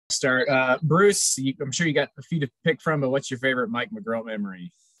start. Bruce, I'm sure you got a few to pick from, but what's your favorite Mike McGraw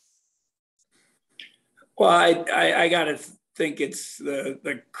memory? Well, I got to think it's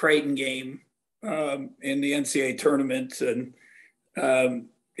the Creighton game in the NCAA tournament. And,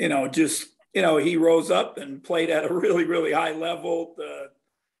 he rose up and played at a really, really high level.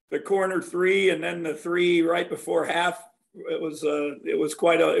 The corner three and then the three right before half, it was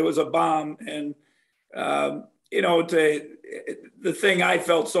a bomb. And, the thing I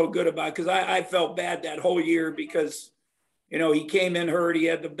felt so good about, because I felt bad that whole year because, he came in hurt. He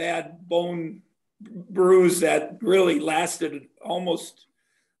had the bad bone bruise that really lasted almost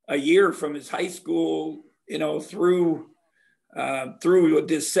a year from his high school, through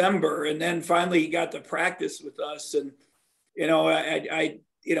December. And then finally he got to practice with us. And,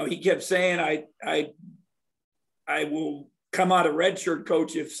 he kept saying, I will come out of redshirt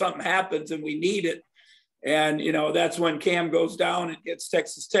coach if something happens and we need it. And, that's when Cam goes down and gets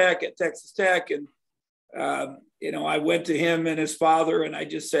Texas Tech. And, I went to him and his father and I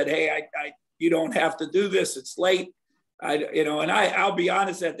just said, hey, you don't have to do this. It's late. I'll be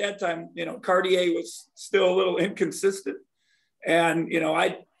honest, at that time, Cartier was still a little inconsistent. And,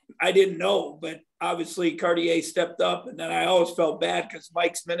 I didn't know, but obviously Cartier stepped up. And then I always felt bad because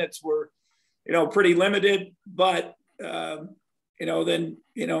Mike's minutes were, pretty limited. But, then,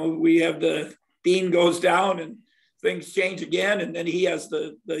 we have the Dean goes down and things change again. And then he has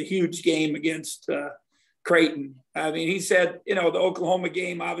the huge game against Creighton. I mean, he said, the Oklahoma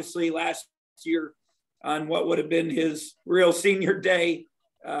game, obviously last year on what would have been his real senior day.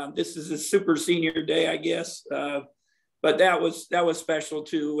 This is his super senior day, I guess. But that was special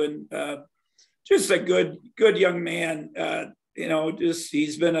too. And just a good young man.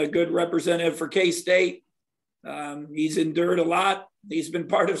 He's been a good representative for K-State. He's endured a lot. He's been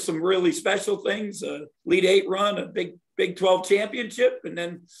part of some really special things, a Elite Eight run, a Big 12 championship, and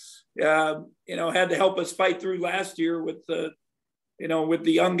then, had to help us fight through last year with the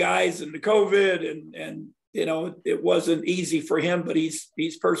young guys and the COVID and it wasn't easy for him, but he's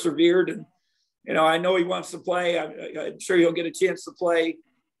persevered. And, I know he wants to play. I'm sure he'll get a chance to play,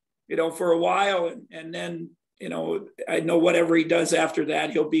 for a while. And then, I know whatever he does after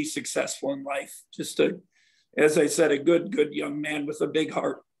that, he'll be successful in life. As I said, a good young man with a big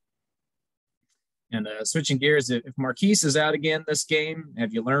heart. And switching gears, if Marquise is out again this game,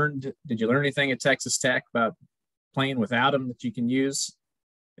 did you learn anything at Texas Tech about playing without him that you can use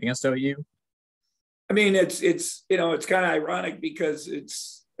against OU? I mean, it's kind of ironic because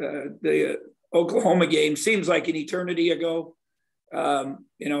it's the Oklahoma game seems like an eternity ago.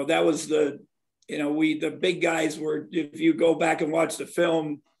 That was the big guys were, if you go back and watch the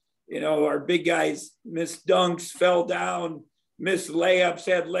film, our big guys missed dunks, fell down, missed layups,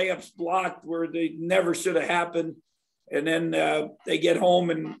 had layups blocked where they never should have happened. And then they get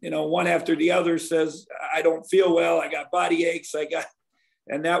home and, one after the other says, I don't feel well. I got body aches.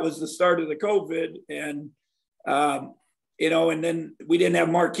 And that was the start of the COVID. And, and then we didn't have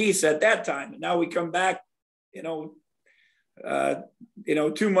Marquise at that time. And now we come back, 2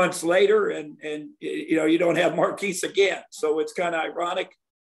 months later and you don't have Marquise again. So it's kind of ironic.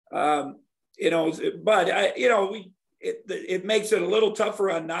 But it makes it a little tougher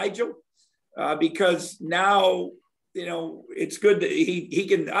on Nigel because now, it's good that he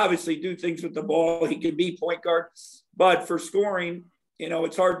can obviously do things with the ball. He can be point guard, but for scoring,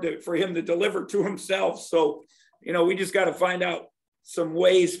 it's hard for him to deliver to himself. So, we just got to find out some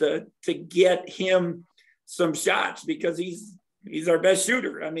ways to get him some shots because he's our best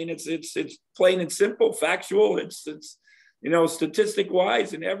shooter. I mean, it's plain and simple, factual. It's statistic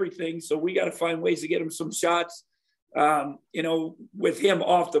wise and everything. So we got to find ways to get him some shots, with him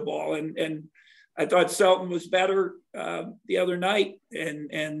off the ball. And I thought Selton was better the other night.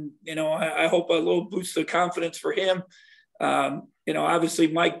 And I hope a little boost of confidence for him. Obviously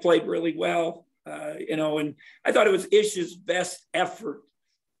Mike played really well, and I thought it was Ish's best effort.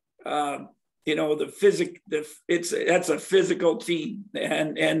 That's a physical team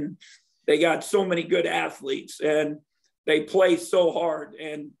and they got so many good athletes and they play so hard.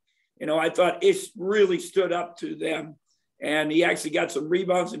 And, I thought Ish really stood up to them and he actually got some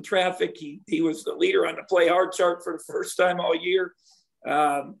rebounds in traffic. He was the leader on the play hard chart for the first time all year. He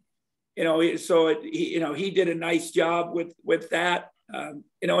did a nice job with that. In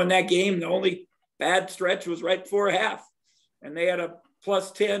that game, the only bad stretch was right before half and they had a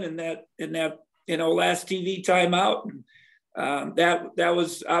 +10 in that last TV timeout. And that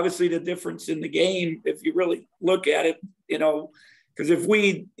was obviously the difference in the game. If you really look at it, because if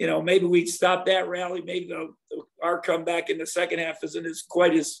we, maybe we'd stop that rally, maybe our comeback in the second half isn't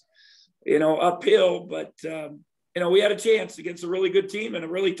quite as, uphill, but we had a chance against a really good team in a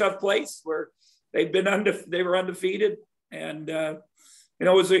really tough place where they were undefeated. And, it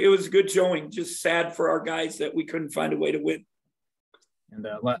was a good showing. Just sad for our guys that we couldn't find a way to win. And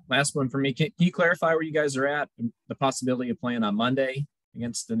last one for me. Can you clarify where you guys are at? The possibility of playing on Monday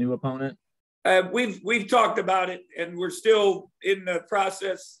against the new opponent? We've talked about it, and we're still in the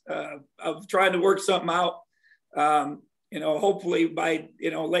process of trying to work something out. Hopefully by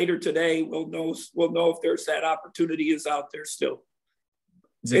later today we'll know if there's that opportunity is out there still.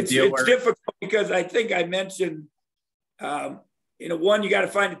 It's difficult because I think I mentioned, one, you got to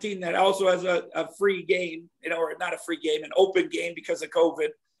find a team that also has a free game, or not a free game, an open game because of COVID.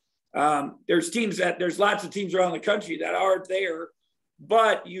 There's lots of teams around the country that are there,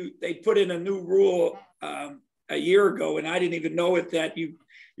 but they put in a new rule a year ago, and I didn't even know it, that you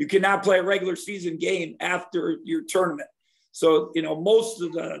cannot play a regular season game after your tournament. So, most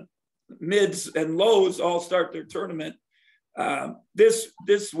of the mids and lows all start their tournament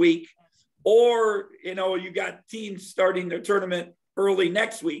this week. Or, you got teams starting their tournament early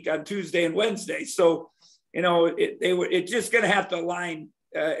next week on Tuesday and Wednesday. So, it's just going to have to align.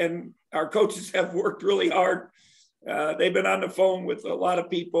 And our coaches have worked really hard. They've been on the phone with a lot of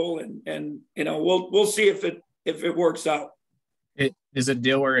people, and we'll see if it works out. Is it a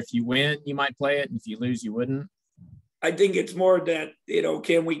deal where if you win, you might play it, and if you lose, you wouldn't? I think it's more that,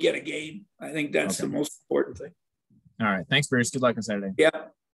 can we get a game? I think that's the most important thing. All right. Thanks, Bruce. Good luck on Saturday. Yeah.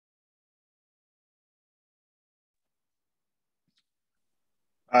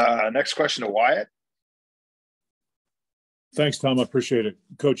 Next question to Wyatt. Thanks, Tom. I appreciate it.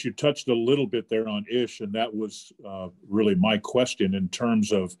 Coach, you touched a little bit there on Ish, and that was really my question in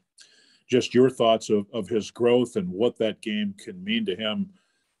terms of just your thoughts of his growth and what that game can mean to him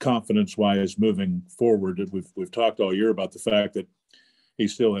confidence-wise moving forward. We've talked all year about the fact that he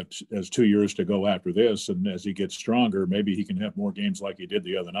still has 2 years to go after this, and as he gets stronger, maybe he can have more games like he did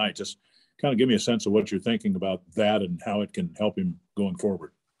the other night. Just kind of give me a sense of what you're thinking about that and how it can help him going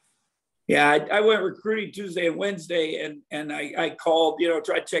forward. Yeah, I went recruiting Tuesday and Wednesday, and I called,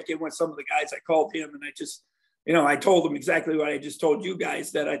 tried to check in with some of the guys. I called him, and I just, I told him exactly what I just told you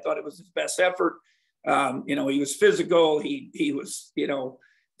guys, that I thought it was his best effort. He was physical. He was,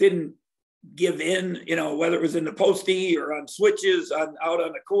 didn't give in, whether it was in the postee or on switches out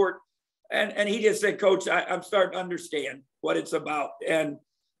on the court. And he just said, Coach, I'm starting to understand what it's about. And,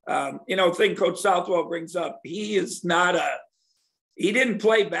 thing Coach Southwell brings up, he didn't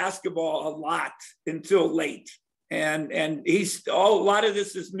play basketball a lot until late. And a lot of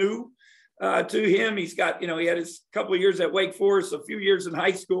this is new to him. He's got, he had his couple of years at Wake Forest, a few years in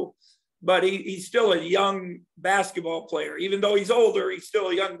high school, but he's still a young basketball player. Even though he's older, he's still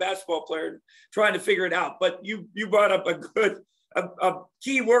a young basketball player trying to figure it out. But you brought up a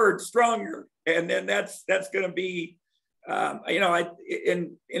key word, stronger. And then that's going to be,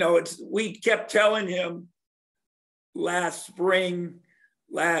 we kept telling him last spring,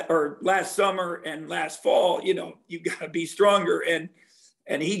 last summer and last fall, you got to be stronger.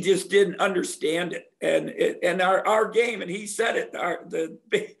 And he just didn't understand it. And our game, and he said it, the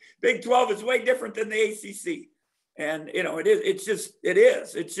Big 12 is way different than the ACC. And,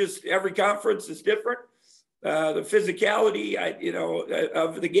 it's just every conference is different. The physicality,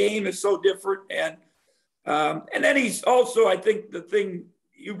 of the game is so different. And then he's also, I think the thing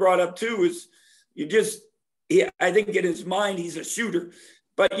you brought up too is I think in his mind, he's a shooter,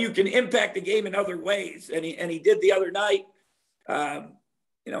 but you can impact the game in other ways. And he did the other night.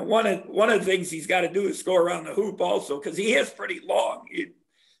 One of the things he's got to do is score around the hoop also, because he is pretty long.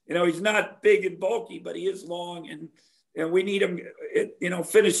 He's not big and bulky, but he is long, and we need him,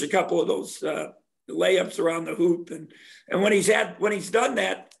 finish a couple of those layups around the hoop. And when he's done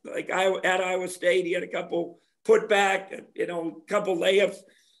that, like at Iowa State, he had a couple put back, a couple layups,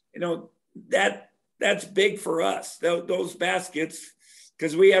 that's big for us, those baskets,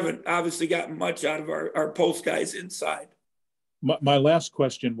 because we haven't obviously gotten much out of our post guys inside. My last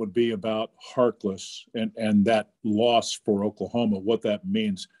question would be about Harkless and that loss for Oklahoma, what that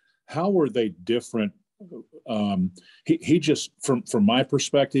means. How were they different? He just, from my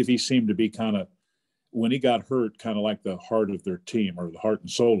perspective, he seemed to be kind of, when he got hurt, kind of like the heart of their team, or the heart and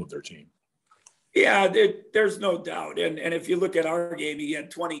soul of their team. Yeah, there's no doubt. And if you look at our game, he had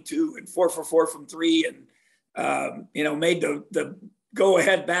 22 and 4 for 4 from three, and made the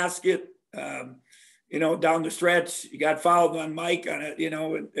go-ahead basket. Down the stretch, he got fouled on Mike on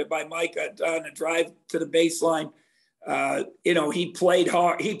it, by Mike on a drive to the baseline. He played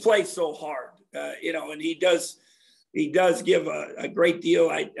hard. He plays so hard, and he does give a great deal.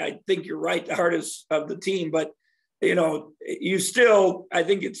 I think you're right, the hardest of the team, but, you still, I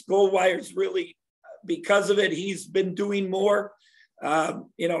think it's Goldwire's really because of it, he's been doing more.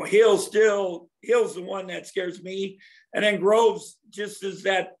 Hill's the one that scares me. And then Groves just is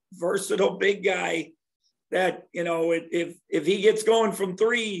that versatile big guy that, if he gets going from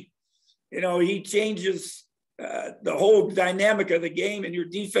three, he changes the whole dynamic of the game and your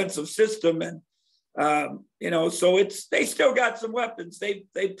defensive system. And, so they still got some weapons. They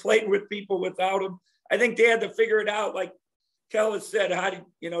played with people without them. I think they had to figure it out. Like Kellis said,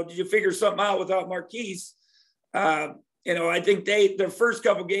 did you figure something out without Marquise? I think their first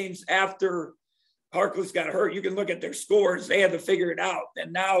couple games after Harkless got hurt, you can look at their scores. They had to figure it out.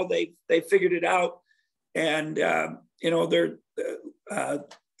 And now they figured it out. And, they're,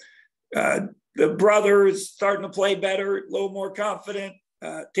 the brother is starting to play better, a little more confident,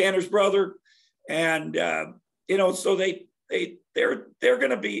 Tanner's brother. And, so they're going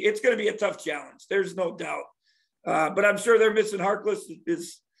to be, it's going to be a tough challenge. There's no doubt. But I'm sure they're missing Harkless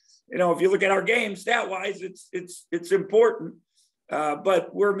is, if you look at our game stat wise, it's important.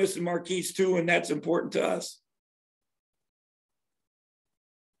 But we're missing Marquise too. And that's important to us.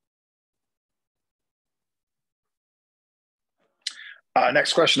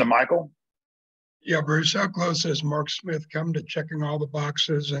 Next question to Michael. Yeah, Bruce, how close has Mark Smith come to checking all the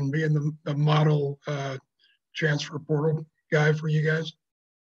boxes and being the model transfer portal guy for you guys?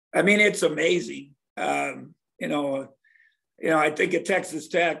 I mean, it's amazing. I think at Texas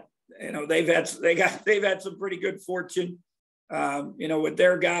Tech, they've had some pretty good fortune, with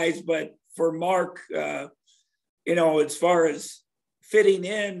their guys. But for Mark, as far as fitting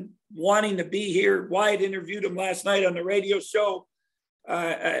in, wanting to be here, Wyatt interviewed him last night on the radio show.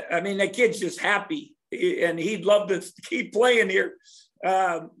 The kid's just happy and he'd love to keep playing here.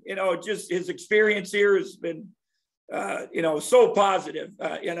 Just his experience here has been, so positive,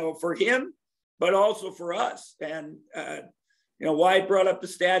 for him, but also for us. And, Wyatt brought up the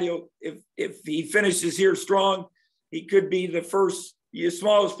stat, if he finishes here strong, he could be the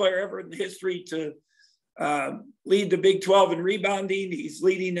smallest player ever in history to lead the Big 12 in rebounding. He's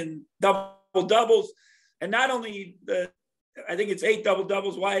leading in double doubles. And not only I think it's 8 double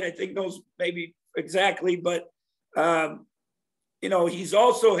doubles wide. I think those maybe exactly, but he's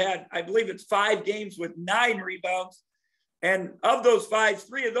also had, I believe it's 5 games with 9 rebounds, and of those 5,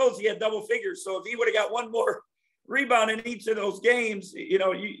 3 of those he had double figures. So if he would have got one more rebound in each of those games,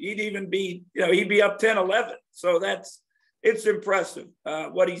 he'd even be, he'd be up 10-11. So it's impressive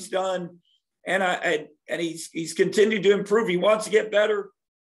what he's done, and he's continued to improve. He wants to get better.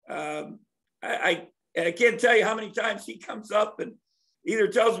 And I can't tell you how many times he comes up and either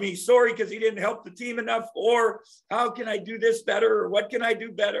tells me he's sorry because he didn't help the team enough, or how can I do this better, or what can I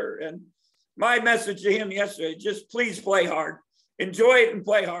do better? And my message to him yesterday, just please play hard, enjoy it and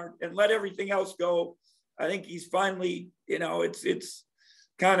play hard and let everything else go. I think he's finally, it's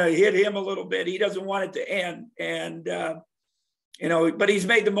kind of hit him a little bit. He doesn't want it to end. And, but he's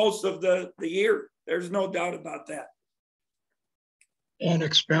made the most of the year. There's no doubt about that. And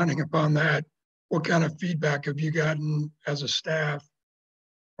expounding upon that, what kind of feedback have you gotten as a staff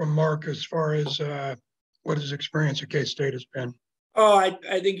from Mark as far as what his experience at K-State has been? Oh,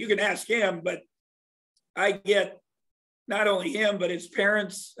 I think you can ask him, but I get not only him, but his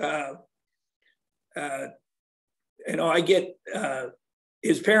parents. I get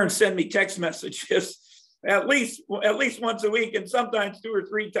his parents send me text messages at least once a week, and sometimes 2 or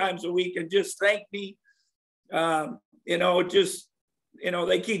 3 times a week, and just thank me. They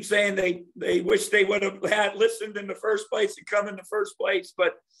keep saying they wish they would have had listened in the first place and come in the first place.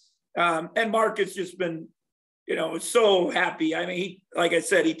 But, and Mark has just been, so happy. I mean, like I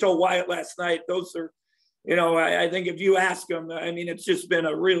said, he told Wyatt last night, those are, I think if you ask him, it's just been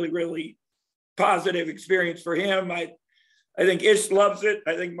a really, really positive experience for him. I think Ish loves it.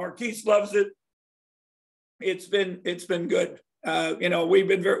 I think Marquise loves it. It's been good. We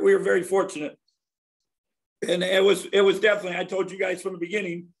were very fortunate. And it was definitely, I told you guys from the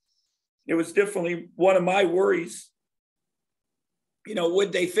beginning, it was definitely one of my worries.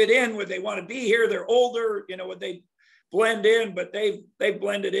 Would they fit in? Would they want to be here? They're older, would they blend in? But they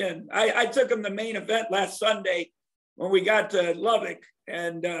blended in. I took them the main event last Sunday when we got to Lubbock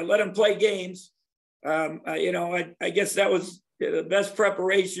and let them play games. I guess that was the best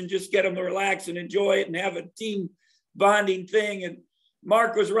preparation, just get them to relax and enjoy it and have a team bonding thing. And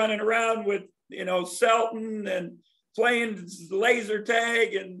Mark was running around with, Selton and playing laser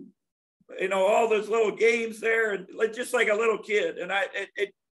tag and, all those little games there, and just like a little kid. And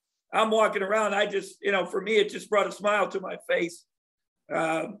I'm walking around. I just, for me, it just brought a smile to my face,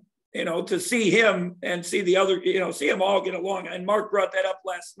 to see him and see the other, see them all get along. And Mark brought that up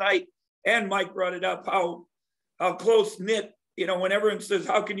last night, and Mike brought it up, how close knit, when everyone says,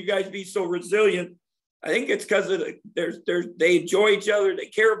 how can you guys be so resilient? I think it's because of they enjoy each other. They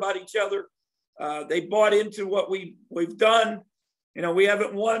care about each other. They bought into what we've done. You know, we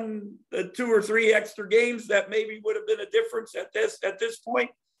haven't won the 2 or 3 extra games that maybe would have been a difference at this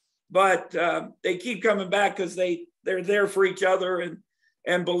point, but they keep coming back because they're there for each other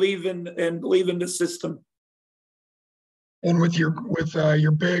and believe in the system. And with your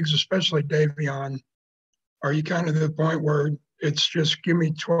bigs, especially Davion, are you kind of at the point where it's just give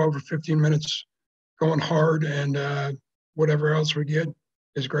me 12 or 15 minutes going hard and whatever else we get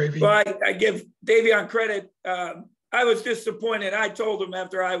is gravy? Well, I give Davion credit. I was disappointed. I told him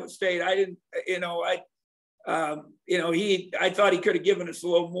after Iowa State, I didn't, I thought he could have given us a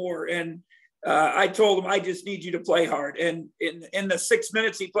little more. And I told him, I just need you to play hard. And in the 6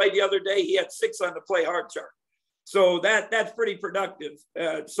 minutes he played the other day, he had 6 on the play hard chart. So that's pretty productive.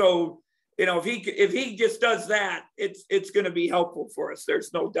 If he just does that, it's going to be helpful for us.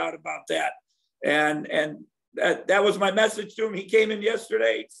 There's no doubt about that. And that was my message to him. He came in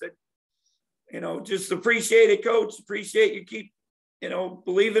yesterday, said, just appreciate it, Coach. Appreciate you keep,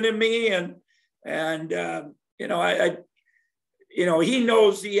 believing in me. He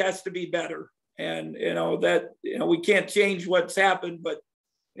knows he has to be better. And, we can't change what's happened, but,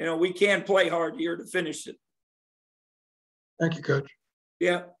 we can play hard here to finish it. Thank you, Coach.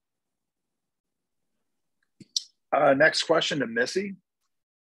 Yeah. Next question to Missy.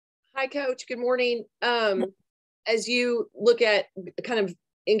 Hi, Coach. Good morning. As you look at kind of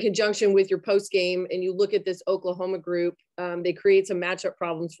in conjunction with your post game and you look at this Oklahoma group, they create some matchup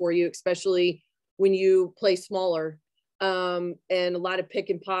problems for you, especially when you play smaller and a lot of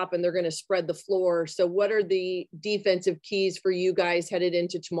pick and pop, and they're going to spread the floor. So what are the defensive keys for you guys headed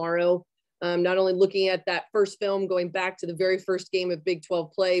into tomorrow? Not only looking at that first film, going back to the very first game of Big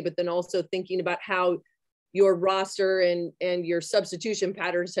 12 play, but then also thinking about how your roster and your substitution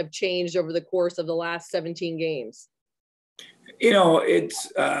patterns have changed over the course of the last 17 games.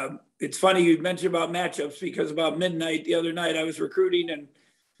 It's funny you mentioned about matchups, because about midnight the other night I was recruiting and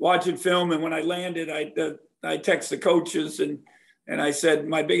watching film, and when I landed, I text the coaches and I said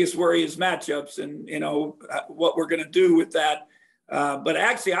my biggest worry is matchups and what we're going to do with that. But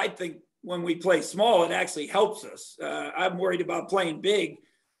actually, I think when we play small, it actually helps us. I'm worried about playing big,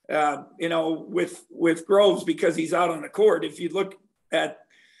 with Groves, because he's out on the court. If you look at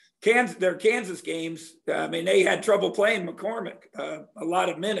their Kansas games, they had trouble playing McCormick a lot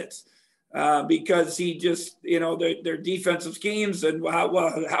of minutes because he just, their defensive schemes and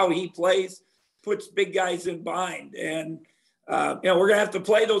how he plays puts big guys in bind. And, we're going to have to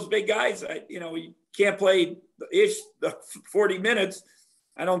play those big guys. You can't play the 40 minutes.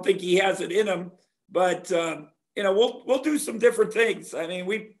 I don't think he has it in him, but, we'll do some different things. I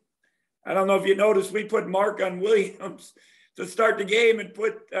don't know if you noticed, we put Mark on Williams to start the game and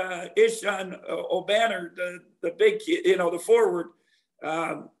put Ish on O'Banner, the big, the forward.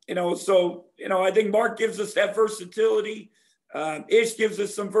 I think Mark gives us that versatility. Ish gives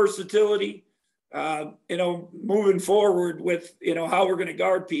us some versatility, moving forward with, how we're going to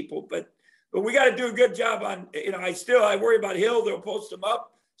guard people. But we got to do a good job on, I worry about Hill. They'll post him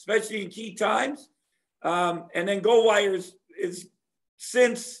up, especially in key times. And then goal wires is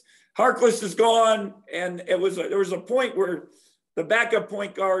since Harkless is gone, and there was a point where the backup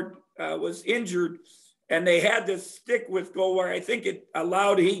point guard was injured, and they had to stick with goal wire. I think he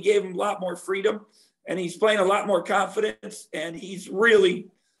gave him a lot more freedom, and he's playing a lot more confidence, and he's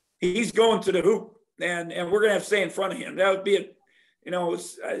going to the hoop, and we're going to have to stay in front of him. That would be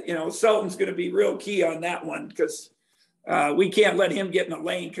Selton's going to be real key on that one, because we can't let him get in the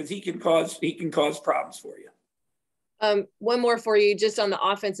lane, because he can cause problems for you. One more for you, just on the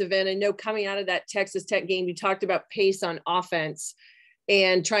offensive end. I know coming out of that Texas Tech game, you talked about pace on offense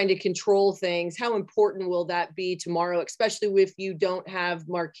and trying to control things. How important will that be tomorrow, especially if you don't have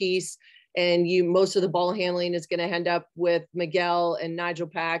Marquise and most of the ball handling is going to end up with Miguel and Nigel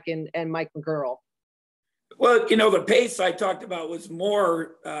Pack and Mike McGurl? Well, the pace I talked about was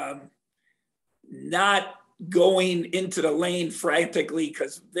more not going into the lane frantically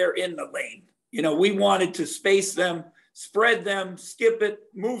because they're in the lane. We wanted to space them, spread them, skip it,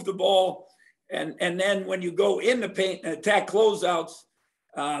 move the ball. And then when you go in the paint and attack closeouts,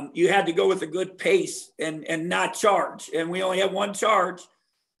 you had to go with a good pace and not charge. And we only had one charge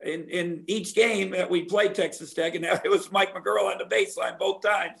in each game that we played Texas Tech, and it was Mike McGurl on the baseline both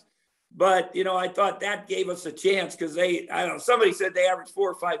times. But, I thought that gave us a chance because somebody said they averaged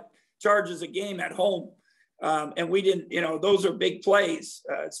 4 or 5 charges a game at home. And we didn't, those are big plays,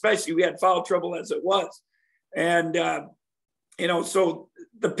 especially we had foul trouble as it was. And, so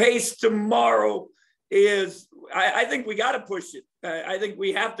the pace tomorrow is, I think we got to push it. I think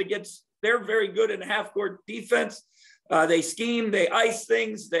we have to get they're very good in half-court defense. They scheme, they ice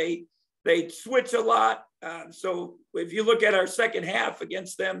things, they switch a lot. So if you look at our second half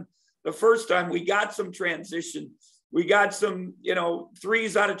against them, the first time we got some transition, we got some,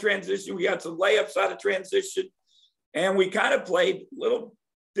 threes out of transition, we got some layups out of transition, and we kind of played a little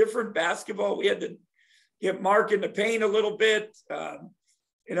different basketball. We had to get Mark in the paint a little bit,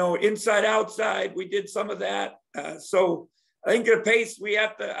 inside, outside. We did some of that. So I think the pace we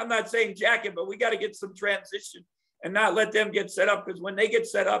have to, I'm not saying jacket, but we got to get some transition and not let them get set up, because when they get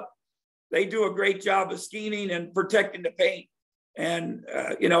set up, they do a great job of scheming and protecting the paint. And,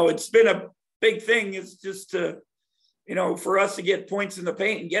 it's been a big thing is just to, for us to get points in the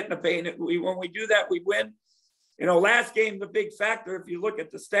paint and get in the paint. When we do that, we win. Last game, the big factor, if you look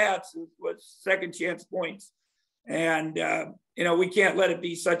at the stats, was second chance points. And, we can't let it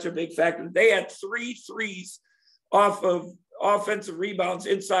be such a big factor. They had 3 threes off of offensive rebounds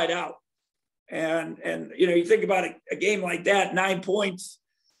inside out. And you think about a game like that, 9 points,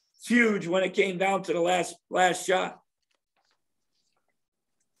 it's huge when it came down to the last shot.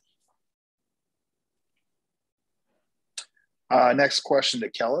 Next question to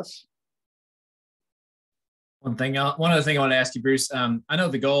Kellis. One other thing I want to ask you, Bruce. I know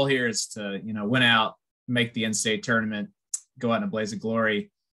the goal here is to, win out, make the NCAA tournament, go out in a blaze of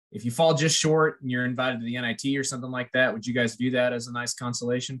glory. If you fall just short and you're invited to the NIT or something like that, would you guys view that as a nice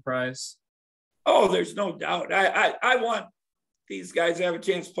consolation prize? Oh, there's no doubt. I want these guys to have a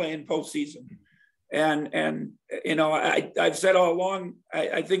chance to play in postseason. And I've said all along,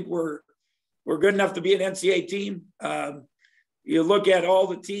 I think we're good enough to be an NCAA team. You look at all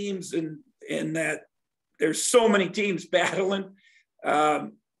the teams and that there's so many teams battling.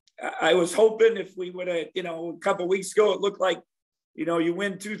 I was hoping if we would have, a couple of weeks ago, it looked like, you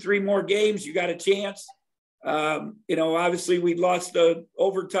win 2-3 more games, you got a chance. Obviously we lost the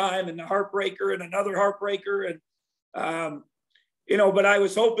overtime and the heartbreaker and another heartbreaker. And, but I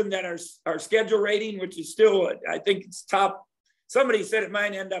was hoping that our schedule rating, which is still, I think it's top, somebody said it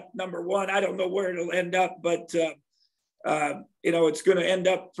might end up number 1. I don't know where it'll end up, but, it's going to end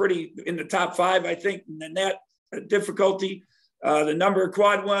up pretty in the top 5, I think, in the net difficulty. The number of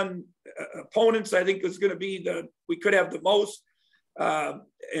quad 1 opponents, I think, is going to be we could have the most.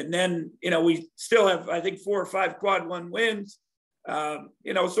 And then, we still have, I think, 4 or 5 quad 1 wins. So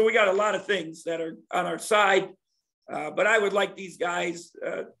we got a lot of things that are on our side. But I would like these guys,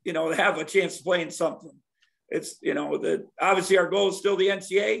 to have a chance to play in something. It's, obviously our goal is still the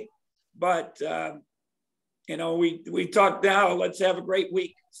NCAA, but, we talked now, let's have a great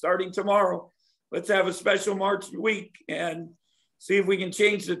week starting tomorrow. Let's have a special March week and see if we can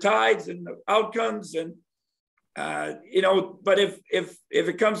change the tides and the outcomes. And, but if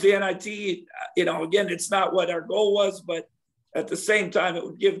it comes to NIT, again, it's not what our goal was, but at the same time, it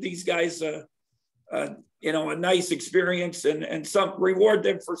would give these guys a nice experience and reward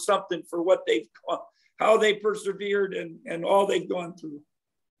them for something for what how they persevered and all they've gone through.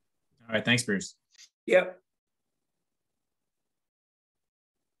 All right. Thanks, Bruce. Yep.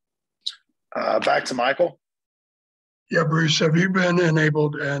 Back to Michael. Yeah, Bruce, have you been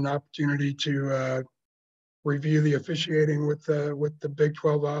enabled an opportunity to review the officiating with the Big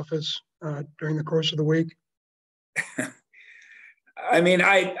 12 office during the course of the week? I mean,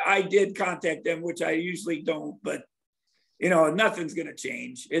 I did contact them, which I usually don't, but nothing's going to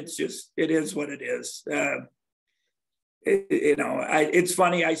change. It's just, it is what it is. It's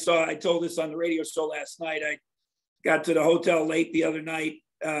funny. I told this on the radio show last night. I got to the hotel late the other night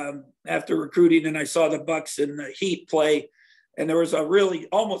after recruiting, and I saw the Bucks and the Heat play, and there was a really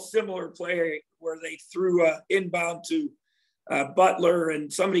almost similar play where they threw a inbound to Butler,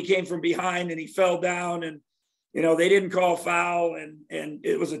 and somebody came from behind and he fell down, and they didn't call foul, and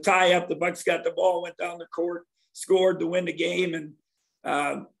it was a tie up. The Bucks got the ball, went down the court, scored to win the game. And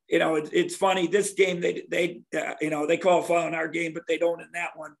it's funny, this game they call foul in our game, but they don't in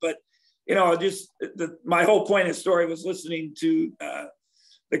that one. But my whole point of the story was listening to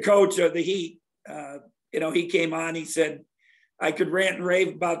the coach of the Heat. He came on, he said, I could rant and rave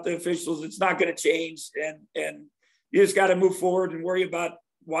about the officials. It's not going to change. And you just got to move forward and worry about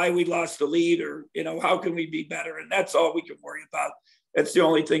why we lost the lead, or, how can we be better? And that's all we can worry about. That's the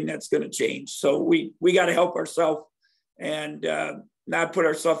only thing that's going to change. So we got to help ourselves and not put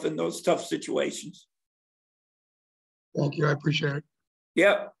ourselves in those tough situations. Thank you. I appreciate it.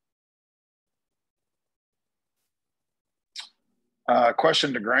 Yep.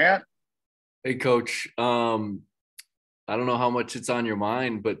 Question to Grant. Hey, Coach. I don't know how much it's on your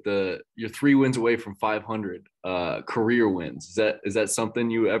mind, but you're 3 wins away from 500 career wins. Is that something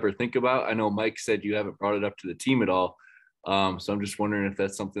you ever think about? I know Mike said you haven't brought it up to the team at all, So I'm just wondering if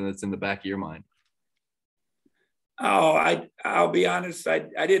that's something that's in the back of your mind. Oh, I'll be honest. I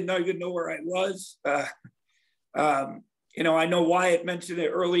didn't even know where I was. You know, I know Wyatt mentioned it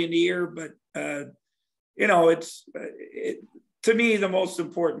early in the year, but you know, to me, the most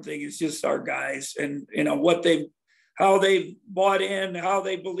important thing is just our guys and, you know, how they've bought in, how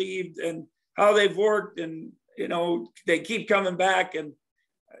they believed and how they've worked. And, you know, they keep coming back and,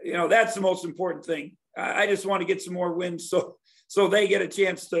 you know, that's the most important thing. I just want to get some more wins. So they get a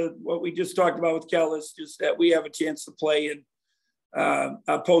chance to what we just talked about with Kellis, just that we have a chance to play in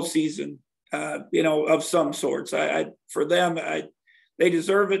a postseason, you know, of some sorts. For them, they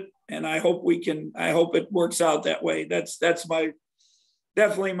deserve it. And I hope it works out that way. That's definitely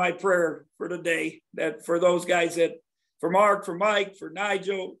my prayer for today, that for those guys for Mark, for Mike, for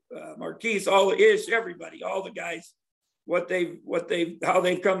Nigel, Marquise, everybody, all the guys, how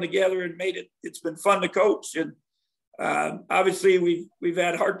they've come together and made it's been fun to coach. And obviously we've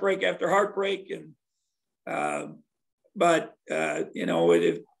had heartbreak after heartbreak. And, but you know,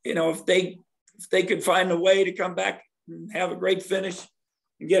 if they could find a way to come back and have a great finish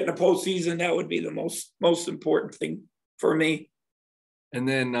and get in a postseason, that would be the most important thing for me. And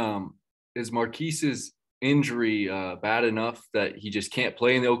then is Marquise's injury bad enough that he just can't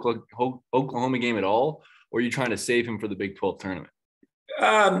play in the Oklahoma game at all? Or are you trying to save him for the Big 12 tournament?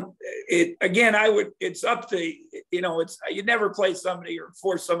 It's up to, you know, you never play somebody or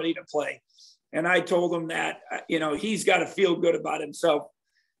force somebody to play. And I told him that, you know, he's got to feel good about himself,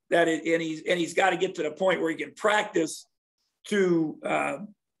 and he's got to get to the point where he can practice to,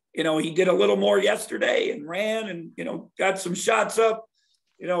 you know, he did a little more yesterday and ran and, you know, got some shots up,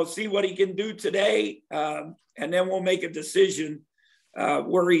 you know, see what he can do today. And then we'll make a decision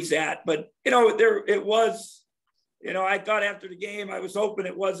where he's at. But, you know, it was, you know, I thought after the game, I was hoping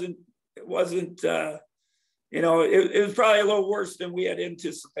it wasn't, you know, it was probably a little worse than we had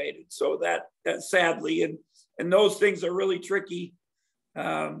anticipated. So that sadly, and those things are really tricky.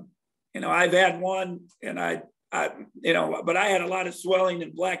 You know, I've had one and you know, but I had a lot of swelling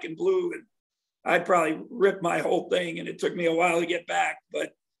in black and blue and I probably ripped my whole thing and it took me a while to get back.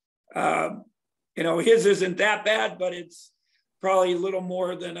 But, you know, his isn't that bad, but it's probably a little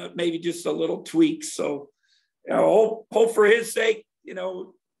more than maybe just a little tweak. So, you know, hope for his sake, you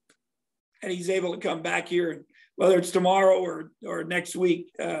know, and he's able to come back here, whether it's tomorrow or next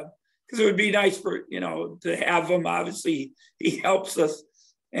week, because it would be nice for, you know, to have him. Obviously, he helps us,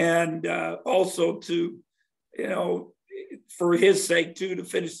 and also to, you know, for his sake too, to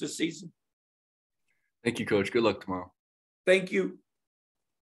finish the season. Thank you, Coach. Good luck tomorrow. Thank you.